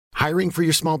Hiring for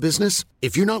your small business?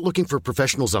 If you're not looking for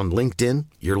professionals on LinkedIn,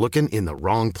 you're looking in the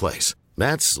wrong place.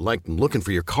 That's like looking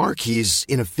for your car keys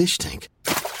in a fish tank.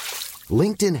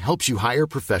 LinkedIn helps you hire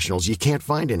professionals you can't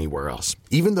find anywhere else,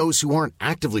 even those who aren't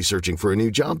actively searching for a new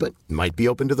job but might be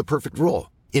open to the perfect role.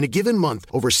 In a given month,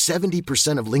 over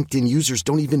 70% of LinkedIn users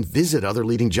don't even visit other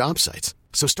leading job sites.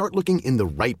 So start looking in the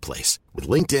right place. With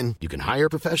LinkedIn, you can hire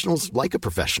professionals like a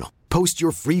professional. Post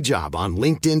your free job on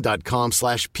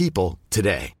linkedin.com/people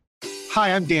today.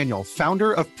 Hi, I'm Daniel,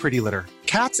 founder of Pretty Litter.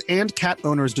 Cats and cat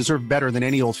owners deserve better than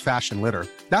any old-fashioned litter.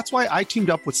 That's why I teamed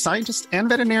up with scientists and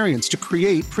veterinarians to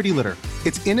create Pretty Litter.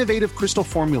 Its innovative crystal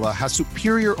formula has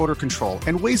superior odor control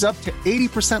and weighs up to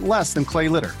 80% less than clay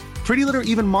litter. Pretty Litter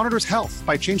even monitors health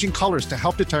by changing colors to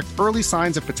help detect early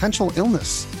signs of potential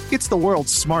illness. It's the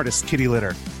world's smartest kitty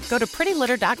litter. Go to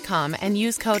prettylitter.com and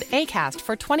use code ACAST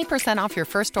for 20% off your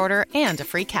first order and a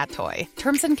free cat toy.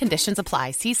 Terms and conditions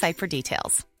apply. See site for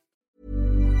details.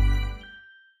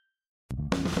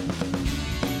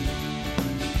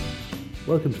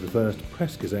 Welcome to the first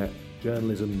Press Gazette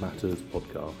Journalism Matters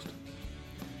podcast.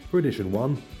 For edition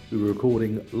 1, we were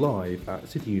recording live at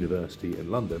City University in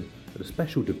London at a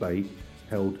special debate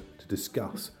held to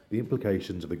discuss the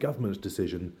implications of the government's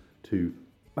decision to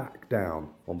back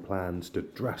down on plans to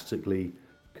drastically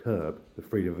curb the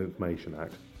Freedom of Information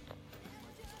Act.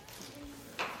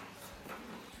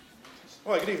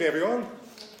 All right, good evening everyone.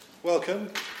 Welcome.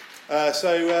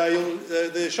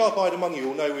 The sharp-eyed among you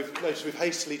will know we've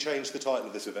hastily changed the title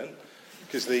of this event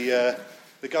because the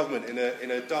government, in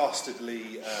a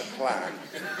dastardly plan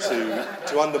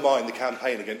to undermine the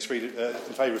campaign against in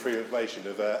favour of freedom of information,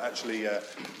 have actually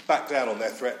backed down on their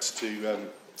threats to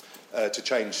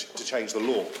change the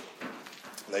law.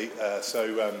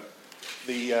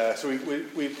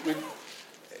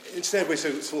 Instead we're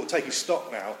sort of taking stock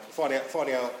now, finding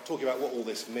out, talking about what all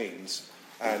this means,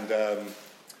 and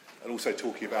also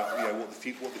talking about what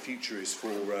the future is for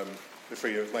the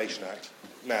Freedom of Information Act.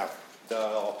 Now,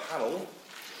 our panel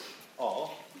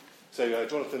are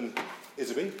Jonathan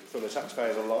Iserby from the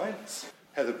Taxpayers Alliance,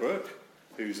 Heather Brooke,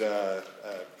 who's a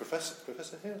professor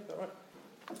here, is that right?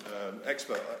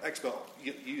 Expert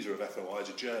user of FOI, as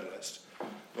a journalist.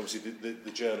 Obviously,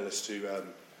 the journalist who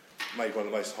made one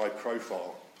of the most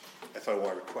high-profile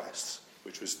FOI requests,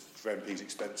 which was for MP's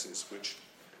expenses, which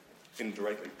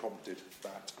indirectly prompted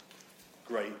that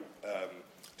great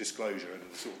disclosure and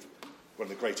sort of one of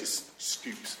the greatest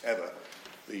scoops ever,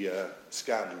 the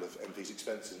scandal of MP's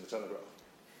expenses in the Telegraph.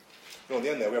 And on the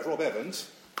end there we have Rob Evans,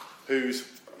 it's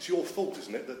your fault,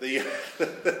 isn't it, that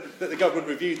the government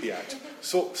reviewed the Act,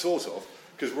 sort of,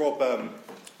 because Rob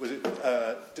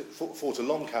fought a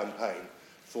long campaign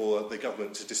for the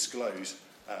government to disclose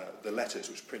the letters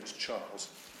which Prince Charles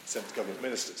sent to government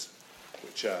ministers,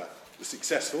 which was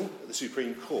successful at the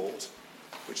Supreme Court,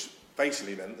 which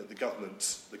basically meant that the government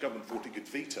thought it could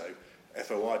veto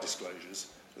FOI disclosures.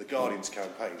 The Guardian's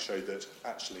campaign showed that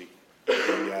actually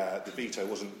the veto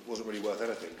wasn't really worth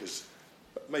anything. Because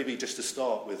maybe just to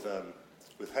start with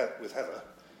Heather,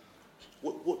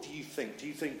 what do you think? Do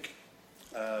you think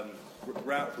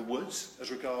we're out of the woods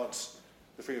as regards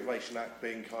the Freedom of Information Act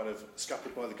being kind of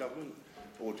scuppered by the government,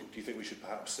 or do you think we should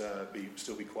perhaps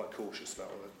still be quite cautious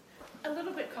about it? A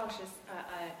little bit cautious,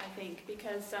 I think,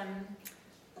 because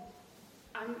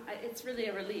it's really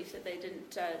a relief that they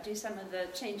didn't do some of the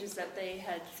changes that they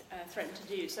had threatened to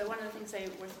do. So one of the things they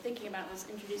were thinking about was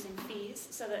introducing fees,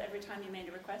 so that every time you made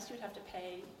a request, you'd have to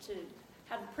pay to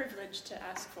have the privilege to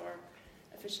ask for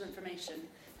official information,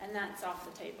 and that's off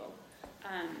the table.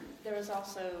 There was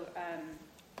also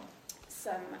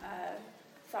some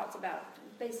thoughts about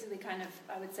basically kind of,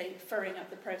 I would say, furring up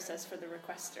the process for the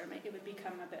requester. It would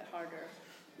become a bit harder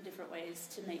in different ways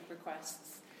to make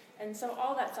requests. And so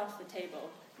all that's off the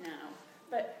table now.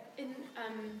 But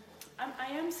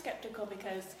I am skeptical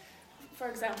because, for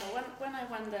example, when I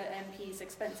won the MP's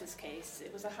expenses case,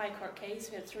 it was a high court case.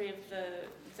 We had three of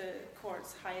the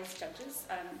court's highest judges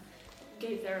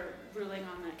gave their ruling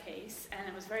on that case, and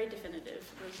it was very definitive.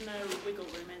 There was no wiggle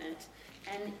room in it.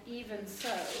 And even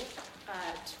so,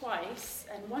 twice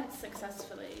and once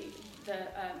successfully, the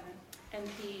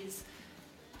MPs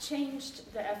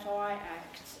changed the FOI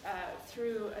Act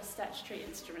through a statutory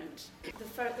instrument.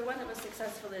 The one that was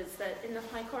successful is that in the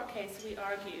High Court case we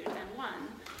argued and won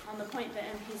on the point that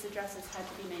MPs' addresses had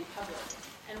to be made public.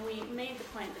 And we made the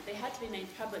point that they had to be made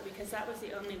public because that was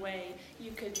the only way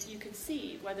you could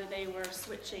see whether they were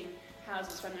switching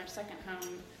houses from their second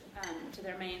home to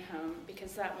their main home,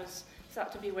 because that was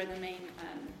thought to be where the main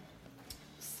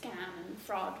scam and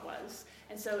fraud was.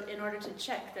 And so in order to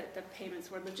check that the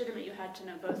payments were legitimate, you had to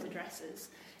know both addresses.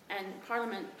 And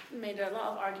Parliament made a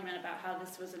lot of argument about how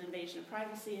this was an invasion of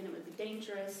privacy and it would be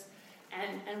dangerous.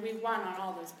 And we won on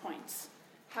all those points.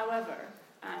 However,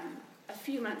 a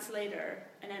few months later,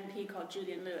 an MP called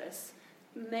Julian Lewis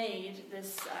made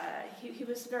this, he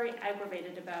was very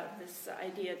aggravated about this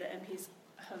idea that MPs'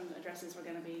 home addresses were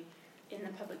going to be in the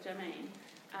public domain,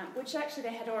 which actually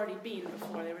they had already been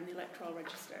before. They were in the electoral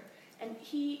register. And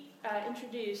he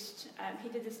introduced, he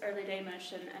did this early day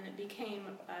motion, and it became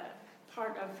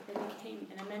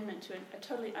an amendment to a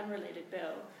totally unrelated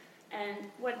bill. And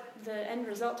what the end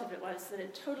result of it was that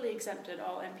it totally exempted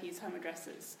all MPs' home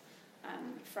addresses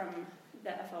from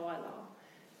the FOI law.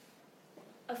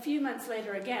 A few months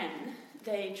later again,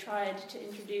 they tried to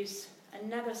introduce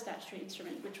another statutory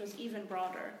instrument which was even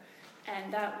broader,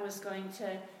 and that was going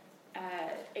to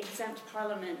exempt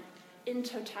Parliament in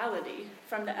totality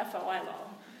from the FOI law.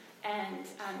 And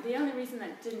the only reason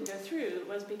that didn't go through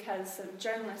was because some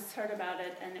journalists heard about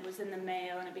it, and it was in the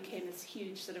Mail, and it became this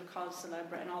huge sort of cause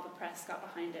célèbre, and all the press got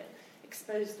behind it,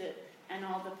 exposed it, and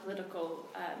all the political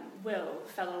will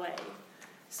fell away.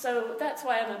 So that's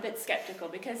why I'm a bit skeptical,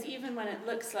 because even when it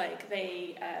looks like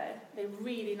they're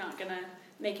really not going to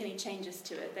make any changes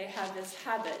to it, they have this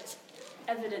habit,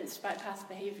 evidenced by past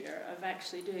behaviour, of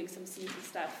actually doing some sneaky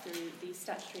stuff through these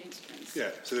statutory instruments.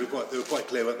 Yeah, so they were quite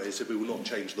clear, weren't they? They said we will not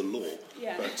change the law.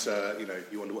 Yeah. But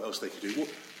you wonder what else they could do.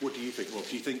 What do you think, Rob?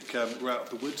 Do you think we're out of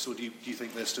the woods, or do you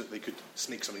think they could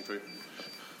sneak something through?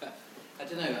 I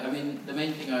don't know. I mean, the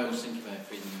main thing I always think about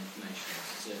freedom of information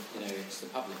is that it's the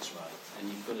public's right, and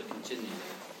you've got to continually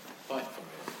fight for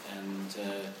it. And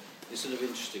it's sort of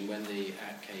interesting when the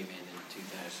Act came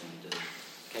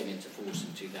into force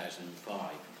in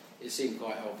 2005. It seemed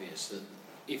quite obvious that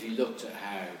if you looked at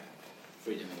how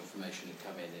freedom of information had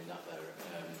come in other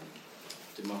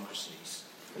democracies,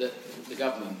 that the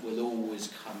government will always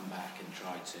come back and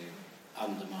try to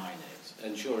undermine it.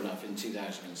 And sure enough, in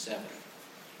 2007,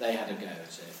 they had a go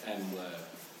at it and were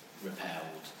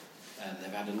repelled. And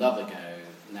they've had another go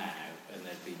now, and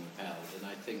they've been repelled. And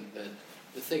I think that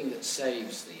the thing that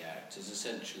saves the Act is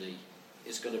essentially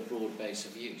it's got a broad base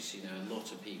of use. A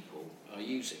lot of people are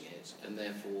using it, and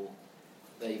therefore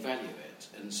they value it.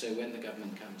 And so when the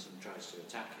government comes and tries to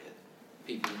attack it,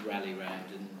 people rally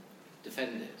round and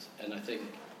defend it. And I think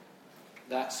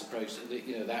that's the process.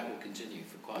 That will continue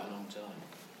for quite a long time.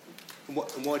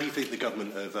 And why do you think the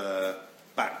government have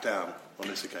backed down on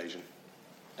this occasion?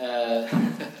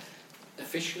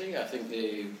 Officially, I think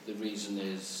the reason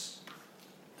is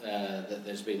that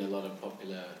there's been a lot of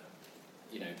popular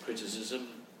criticism.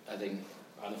 I think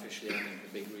unofficially, the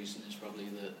big reason is probably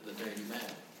the Daily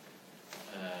Mail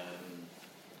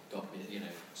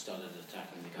started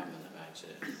attacking the government about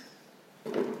it.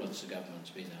 Once the government's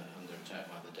been under attack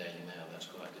by the Daily Mail, that's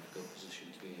quite a difficult position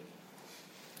to be in.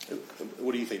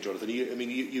 What do you think, Jonathan?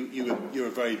 You're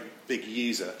a very big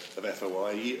user of FOI.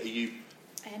 Are you?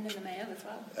 And in the Mail as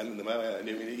well. And in the Mail, yeah. And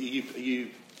are you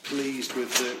pleased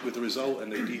with the result?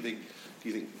 And do you think,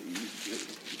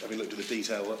 having looked at the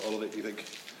detail of it, do you think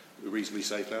we're reasonably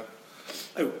safe now?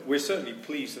 Oh, we're certainly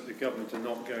pleased that the government are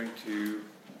not going to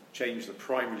change the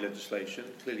primary legislation.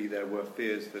 Clearly, there were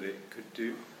fears that it could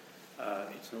do.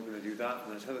 It's not going to do that,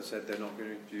 and as Heather said, they're not going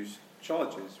to introduce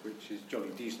charges, which is jolly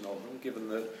decent of them, given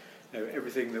that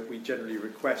everything that we generally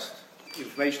request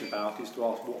information about is to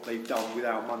ask what they've done with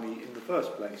our money in the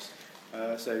first place.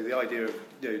 So the idea of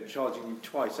charging you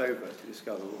twice over to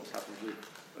discover what's happened with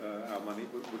our money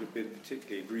would have been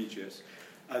particularly egregious.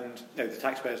 And the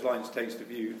Taxpayers' Alliance takes the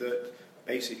view that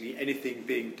basically anything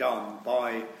being done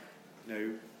by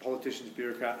politicians,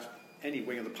 bureaucrats, any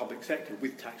wing of the public sector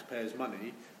with taxpayers'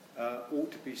 money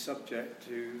ought to be subject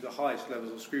to the highest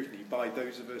levels of scrutiny by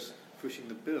those of us pushing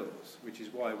the bills, which is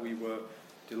why we were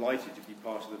delighted to be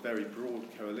part of the very broad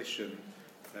coalition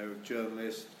of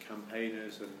journalists,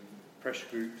 campaigners and press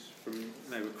groups from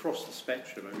across the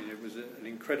spectrum. I mean, it was an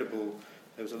incredible.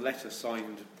 There was a letter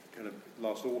signed kind of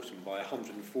last autumn by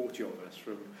 140 of us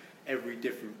from every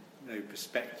different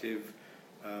perspective,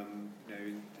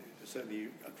 certainly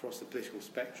across the political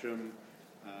spectrum,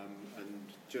 and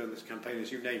journalists,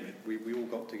 campaigners, you name it. We all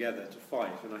got together to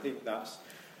fight, and I think that's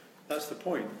the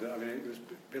point. It was a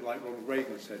bit like Ronald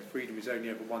Reagan said, freedom is only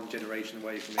ever one generation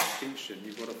away from extinction.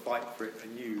 You've got to fight for it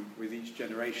anew with each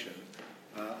generation.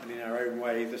 And in our own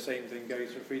way, the same thing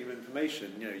goes for freedom of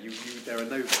information. There are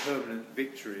no permanent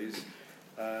victories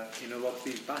in a lot of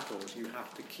these battles. You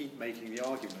have to keep making the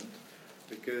argument,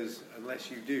 because unless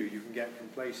you do, you can get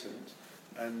complacent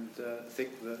and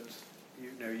think that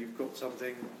you've got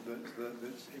something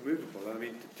that's immovable. I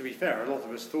mean, to be fair, a lot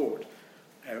of us thought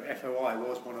FOI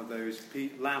was one of those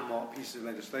landmark pieces of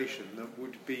legislation that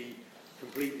would be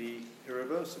completely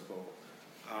irreversible.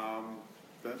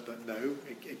 But no,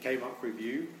 it came up for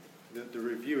review. The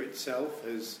review itself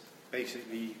has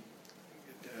basically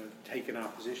taken our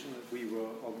position that we were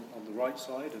on the right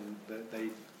side, and that they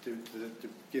to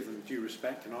give them due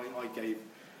respect. And I gave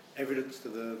evidence to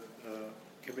the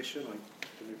Commission. I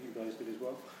don't know if you guys did as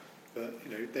well. But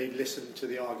they listened to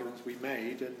the arguments we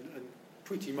made and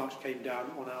pretty much came down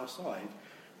on our side.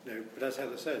 But as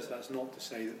Heather says, that's not to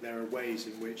say that there are ways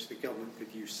in which the government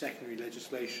could use secondary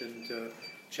legislation to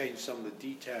change some of the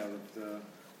detail of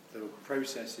the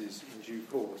processes in due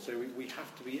course. So we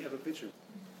have to be ever vigilant.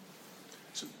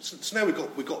 So now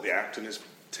we've got the Act, and it's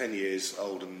 10 years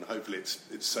old, and hopefully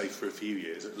it's safe for a few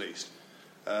years at least.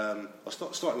 I'll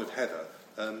start with Heather.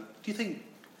 Do you think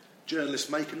journalists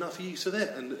make enough use of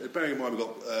it? And bearing in mind we've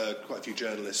got quite a few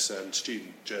journalists and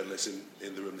student journalists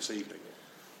in the room this evening,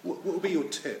 what would be your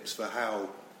tips for how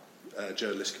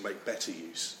journalists can make better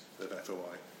use of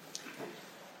FOI?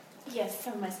 Yes,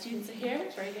 some of my students are here.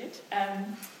 It's very good.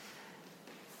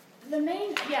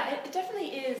 It definitely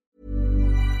is.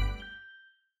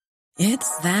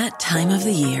 It's that time of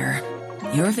the year.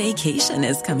 Your vacation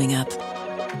is coming up.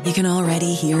 You can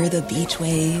already hear the beach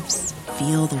waves,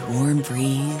 feel the warm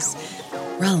breeze,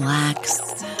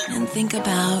 relax, and think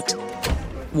about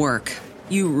work.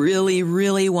 You really,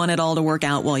 really want it all to work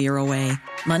out while you're away.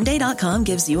 Monday.com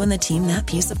gives you and the team that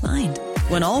peace of mind.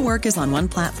 When all work is on one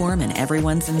platform and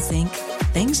everyone's in sync,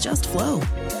 things just flow.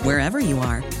 Wherever you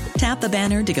are, tap the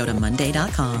banner to go to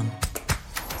Monday.com.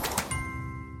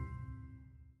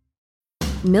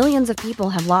 Millions of people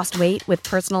have lost weight with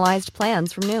personalized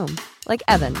plans from Noom. Like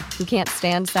Evan, who can't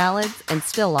stand salads and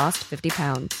still lost 50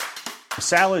 pounds.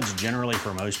 Salads generally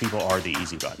for most people are the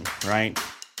easy button, right?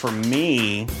 For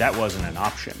me, that wasn't an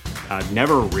option. I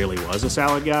never really was a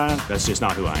salad guy. That's just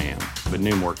not who I am. But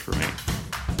Noom worked for me.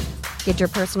 Get your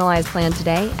personalized plan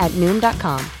today at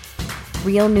Noom.com.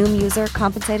 Real Noom user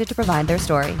compensated to provide their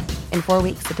story. In 4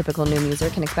 weeks, the typical Noom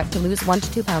user can expect to lose 1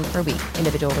 to 2 pounds per week.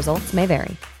 Individual results may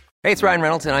vary. Hey, it's Ryan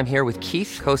Reynolds, and I'm here with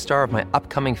Keith, co-star of my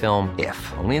upcoming film,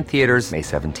 If, only in theaters May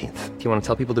 17th. Do you want to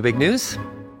tell people the big news?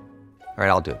 All right,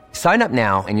 I'll do it. Sign up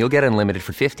now and you'll get unlimited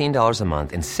for $15 a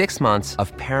month and 6 months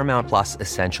of Paramount Plus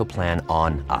Essential Plan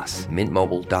on us.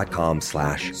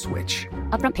 MintMobile.com/switch.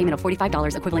 Upfront payment of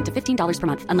 $45 equivalent to $15 per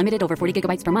month. Unlimited over 40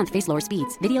 gigabytes per month. Face lower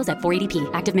speeds. Videos at 480p.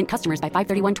 Active Mint customers by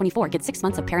 531.24 get 6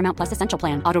 months of Paramount Plus Essential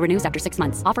Plan. Auto renews after 6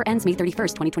 months. Offer ends May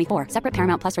 31st, 2024. Separate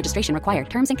Paramount Plus registration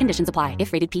required. Terms and conditions apply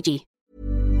if rated PG.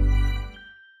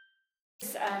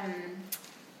 It's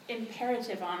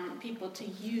imperative on people to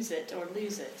use it or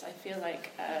lose it. I feel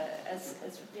like, as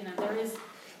you know, there is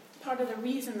part of the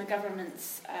reason the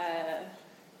government's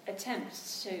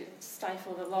attempts to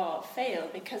stifle the law fail,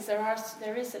 because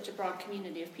there is such a broad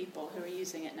community of people who are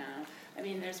using it now. I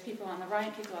mean, there's people on the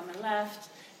right, people on the left,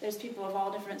 there's people of all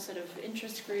different sort of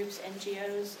interest groups,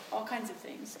 NGOs, all kinds of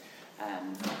things,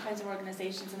 all kinds of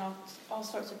organizations, and all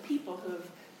sorts of people who have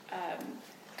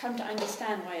come to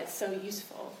understand why it's so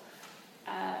useful.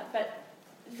 But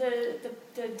the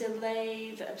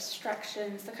delay, the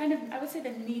obstructions, the kind of, I would say,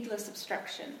 the needless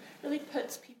obstruction really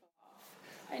puts people off.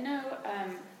 I know,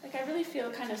 I really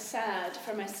feel kind of sad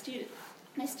for my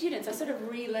students. I sort of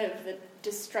relive the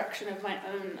destruction of my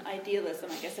own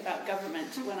idealism, I guess, about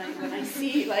government when I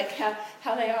see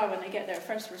how they are when they get their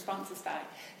first responses back.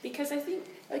 Because I think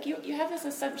you have this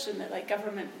assumption that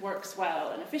government works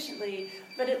well and efficiently,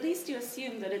 but at least you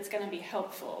assume that it's going to be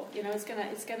helpful. You know, it's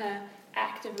gonna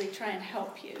actively try and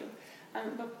help you.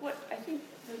 But what I think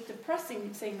the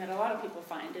depressing thing that a lot of people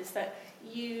find is that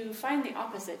you find the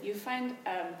opposite. You find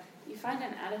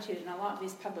an attitude in a lot of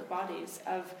these public bodies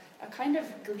of a kind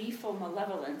of gleeful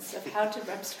malevolence of how to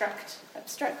obstruct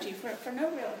you for no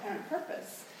real apparent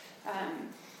purpose.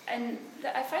 And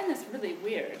I find this really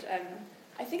weird.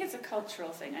 I think it's a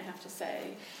cultural thing, I have to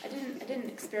say. I didn't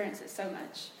experience it so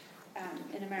much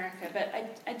in America, but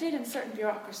I did in certain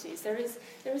bureaucracies. There is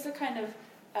a kind of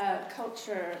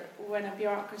culture when a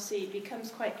bureaucracy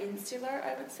becomes quite insular,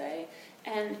 I would say,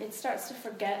 and it starts to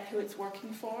forget who it's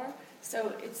working for.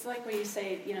 So it's like where you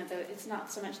say, it's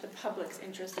not so much the public's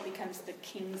interest, it becomes the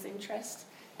king's interest.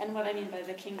 And what I mean by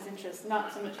the king's interest,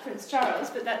 not so much Prince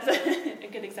Charles, but that's a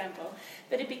good example.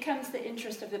 But it becomes the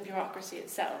interest of the bureaucracy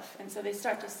itself, and so they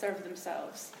start to serve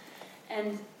themselves.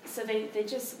 And so they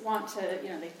just want to,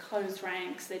 they close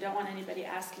ranks, they don't want anybody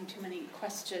asking too many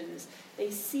questions. They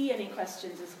see any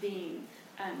questions as being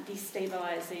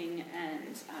destabilizing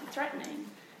and threatening.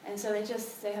 And so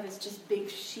they have this just big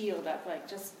shield up, like,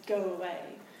 just go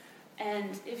away.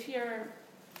 And if you're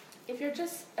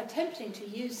just attempting to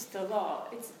use the law,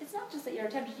 it's not just that you're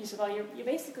attempting to use the law, you're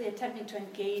basically attempting to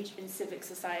engage in civic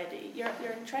society. You're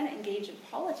trying to engage in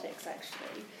politics,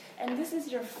 actually. And this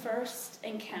is your first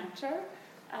encounter.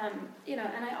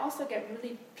 And I also get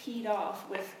really peed off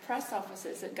with press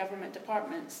offices at government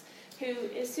departments who,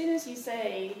 as soon as you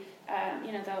say,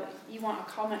 you want a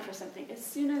comment for something, as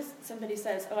soon as somebody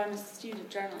says, oh, I'm a student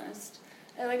journalist,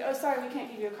 they're like, oh, sorry, we can't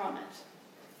give you a comment.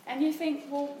 And you think,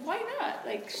 well, why not?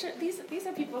 Like, sure, these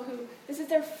are people who, this is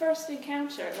their first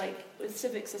encounter, like, with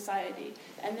civic society,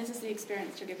 and this is the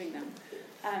experience you're giving them.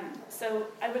 So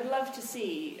I would love to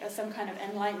see some kind of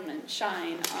enlightenment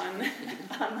shine on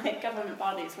like government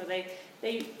bodies where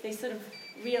they sort of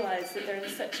realize that they're in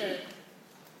such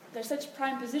a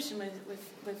prime position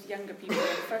with younger people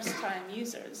and first-time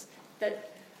users that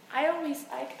I always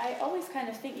kind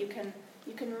of think you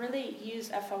can really use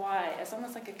FOI as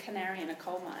almost like a canary in a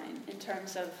coal mine in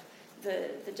terms of the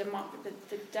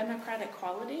democratic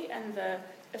quality and the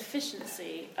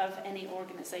efficiency of any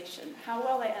organization. How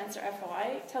well they answer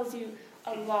FOI tells you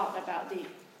a lot about the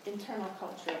internal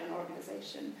culture of an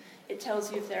organization. It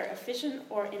tells you if they're efficient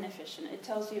or inefficient. It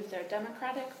tells you if they're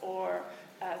democratic or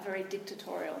very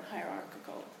dictatorial and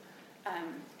hierarchical.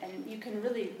 And you can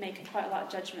really make quite a lot of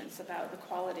judgments about the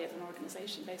quality of an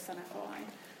organization based on FOI.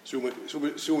 So we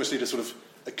almost need a sort of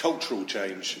a cultural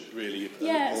change, really.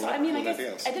 Yeah, so I mean, I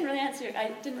guess I didn't really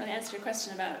answer your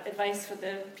question about advice for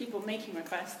the people making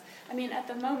requests. I mean, at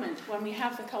the moment, when we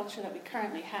have the culture that we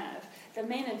currently have, the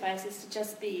main advice is to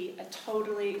just be a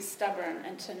totally stubborn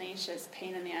and tenacious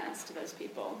pain in the ass to those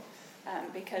people,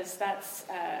 because that's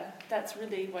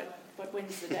really what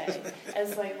wins the day.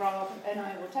 As like Rob and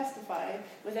I will testify,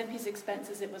 with MP's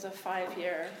expenses, it was a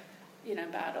 5-year,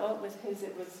 battle. With his,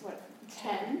 it was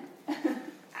 10.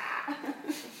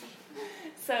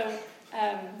 So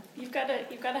you've got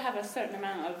to have a certain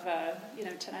amount of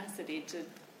tenacity to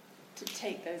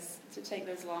take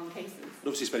those long cases. But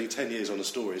obviously, spending 10 years on a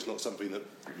story is not something that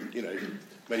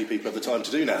many people have the time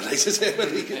to do nowadays, is it?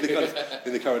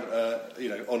 in the current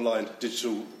online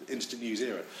digital instant news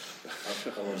era.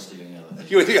 I was doing other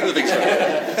things. You were doing other things.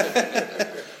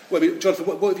 Well, I mean, Jonathan,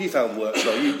 what have you found works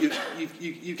well?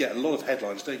 You get a lot of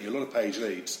headlines, don't you? A lot of page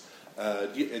leads.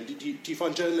 Do you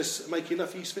find journalists making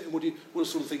enough use of it? And what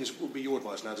sort of things would be your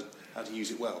advice on how to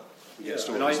use it well?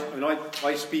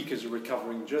 I speak as a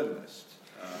recovering journalist.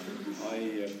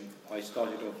 I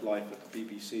started off life at the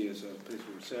BBC as a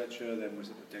political researcher, then was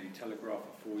at the Daily Telegraph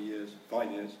for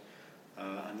 5 years,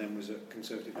 and then was at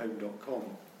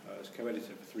conservativehome.com as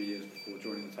co-editor for 3 years before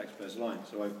joining the Taxpayers Line.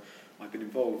 So I've been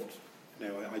involved.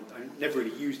 I never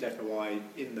really used FOI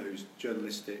in those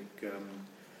journalistic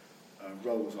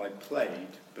roles I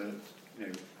played, but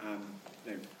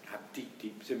have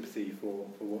deep sympathy for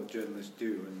what journalists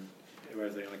do and do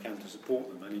everything I can to support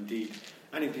them, and indeed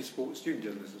support student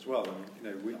journalists as well.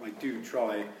 And I do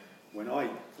try when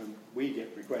we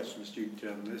get requests from student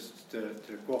journalists to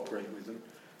cooperate with them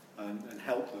and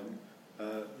help them,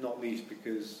 not least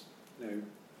because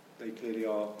they clearly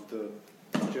are the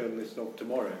journalists of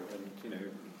tomorrow, and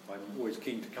I'm always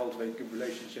keen to cultivate good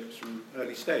relationships from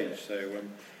early stage. So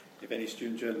if any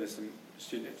student journalists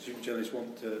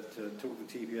want to talk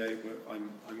to TBA,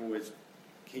 I'm always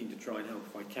keen to try and help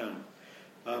if I can.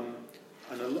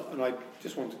 And I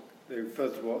just want to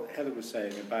further to what Heather was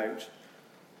saying about,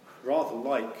 rather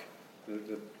like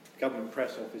the government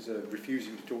press officer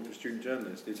refusing to talk to a student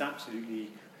journalist, it's absolutely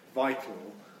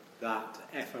vital that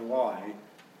FOI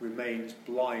remains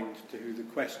blind to who the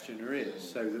questioner is,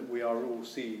 so that we are all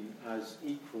seen as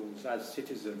equals, as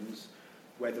citizens,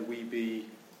 whether we be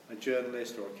a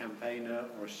journalist or a campaigner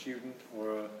or a student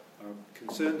or a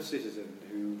concerned citizen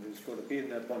who has got to be in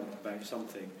their bonnet about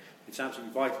something. It's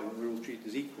absolutely vital that we're all treated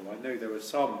as equal. I know there are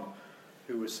some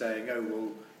who were saying,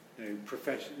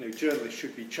 journalists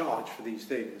should be charged for these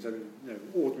things, and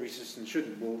ordinary citizens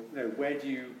shouldn't. Well,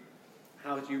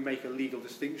 how do you make a legal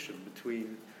distinction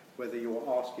between whether you're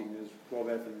asking as Rob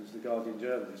Evans, the Guardian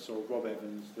journalist, or Rob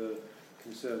Evans, the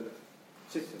concerned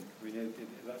citizen? I mean,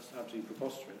 that's absolutely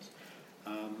preposterous.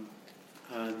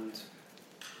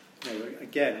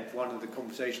 Again, one of the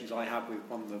conversations I had with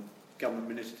one of the government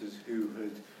ministers who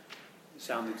had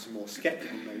sounded some more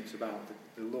sceptical notes about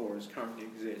the law as currently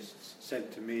exists,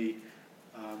 said to me,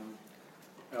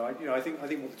 I think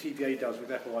what the TBA does with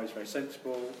FOI is very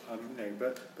sensible,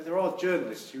 but there are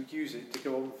journalists who use it to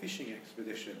go on fishing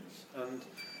expeditions, and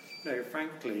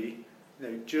frankly,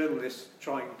 journalists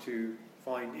trying to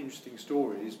find interesting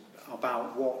stories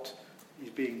about what is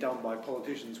being done by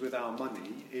politicians with our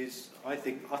money is, I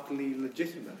think, utterly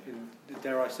legitimate. And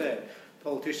dare I say it,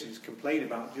 politicians complain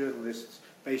about journalists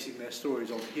basing their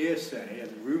stories on hearsay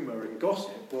and rumour and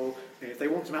gossip. Well, if they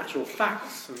want some actual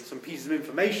facts and some pieces of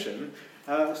information,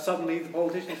 suddenly the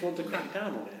politicians want to crack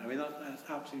down on it. I mean, that's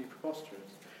absolutely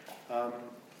preposterous.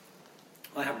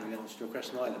 I haven't really answered your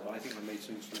question either, but I think I made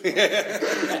some sort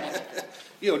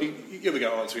You have a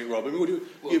go answering it, Rob. I mean,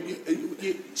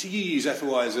 so you use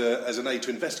FOI as an aid to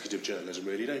investigative journalism,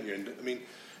 really, don't you? And I mean,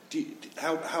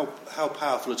 how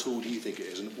powerful a tool do you think it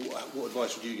is, and what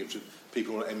advice would you give to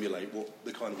people who want to emulate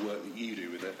the kind of work that you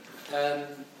do with it?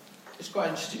 It's quite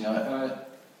interesting.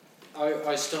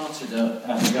 I started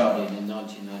at The Guardian in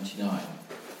 1999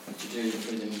 to do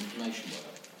freedom of information work.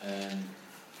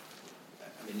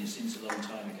 I mean, it seems a long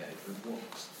time ago, but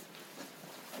what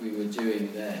we were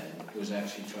doing then was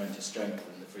actually trying to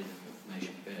strengthen the Freedom of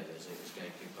Information Bill as it was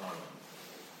going through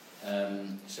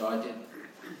Parliament. So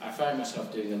I found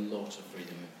myself doing a lot of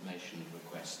freedom of information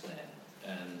requests then,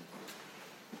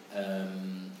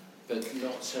 but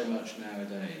not so much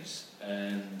nowadays.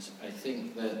 And I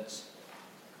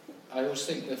always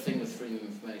think the thing with freedom of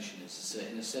information is that,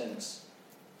 in a sense,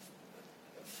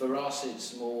 for us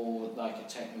it's more like a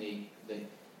technique that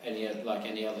any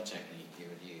other technique you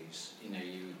would use. You know,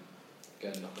 you would go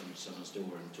and knock on someone's door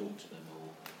and talk to them, or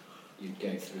you'd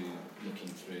go through looking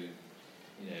through,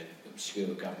 you know,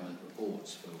 obscure government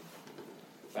reports for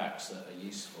facts that are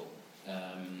useful.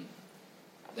 I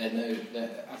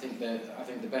think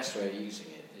the best way of using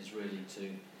it is really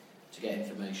to get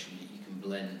information that you can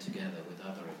blend together with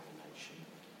other information,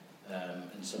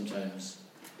 and sometimes,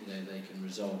 you know, they can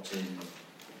result in,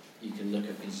 you can look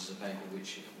at pieces of paper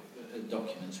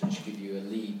documents which give you a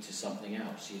lead to something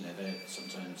else. You know,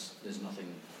 sometimes there's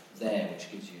nothing there which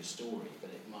gives you a story, but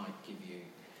it might give you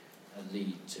a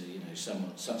lead to, you know,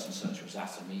 someone such and such was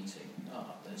at a meeting.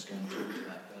 Let's go and talk to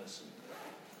that person.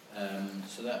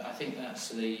 So that, I think that's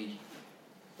the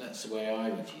way I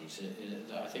would use it.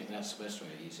 I think that's the best way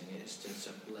of using it, is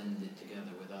to blend it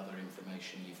together with other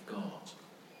information you've got,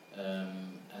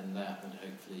 and that would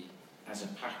hopefully, as a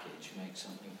package, make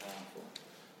something powerful.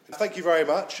 Thank you very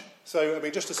much. So, I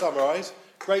mean, just to summarise,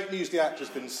 Great News the Act has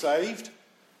been saved.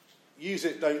 Use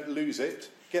it, don't lose it.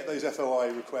 Get those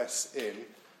FOI requests in.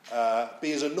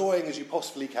 Be as annoying as you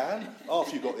possibly can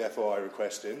after you've got the FOI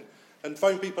request in. And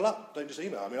phone people up, don't just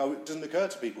email. I mean, it doesn't occur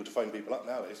to people to phone people up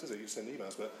nowadays, does it? You send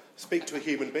emails, but speak to a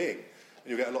human being,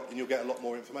 and you'll get a lot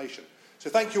more information. So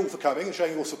thank you all for coming and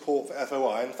showing your support for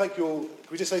FOI, and thank you all.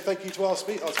 Can we just say thank you to our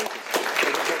speakers?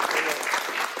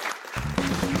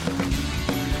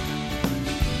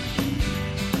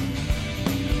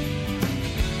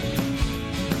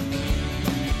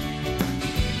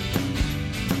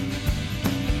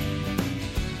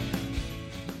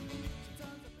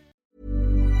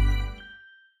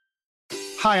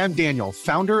 Hi, I'm Daniel,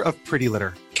 founder of Pretty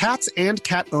Litter. Cats and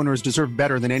cat owners deserve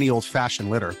better than any old-fashioned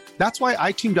litter. That's why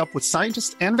I teamed up with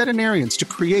scientists and veterinarians to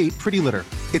create Pretty Litter.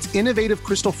 Its innovative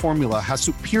crystal formula has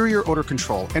superior odor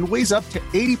control and weighs up to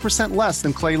 80% less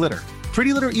than clay litter.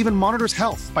 Pretty Litter even monitors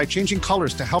health by changing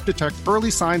colors to help detect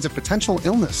early signs of potential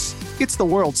illness. It's the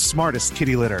world's smartest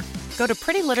kitty litter. Go to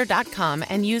prettylitter.com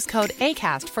and use code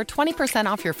ACAST for 20%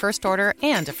 off your first order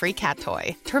and a free cat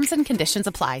toy. Terms and conditions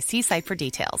apply. See site for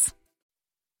details.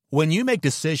 When you make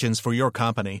decisions for your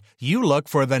company, you look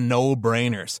for the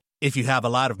no-brainers. If you have a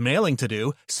lot of mailing to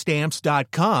do,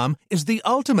 Stamps.com is the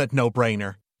ultimate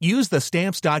no-brainer. Use the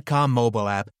Stamps.com mobile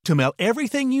app to mail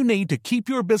everything you need to keep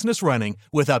your business running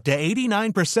with up to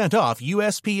 89% off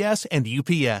USPS and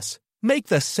UPS. Make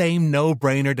the same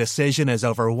no-brainer decision as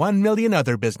over 1 million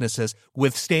other businesses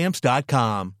with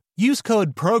Stamps.com. Use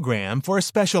code PROGRAM for a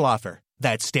special offer.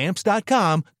 That's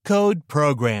Stamps.com, code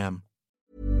PROGRAM.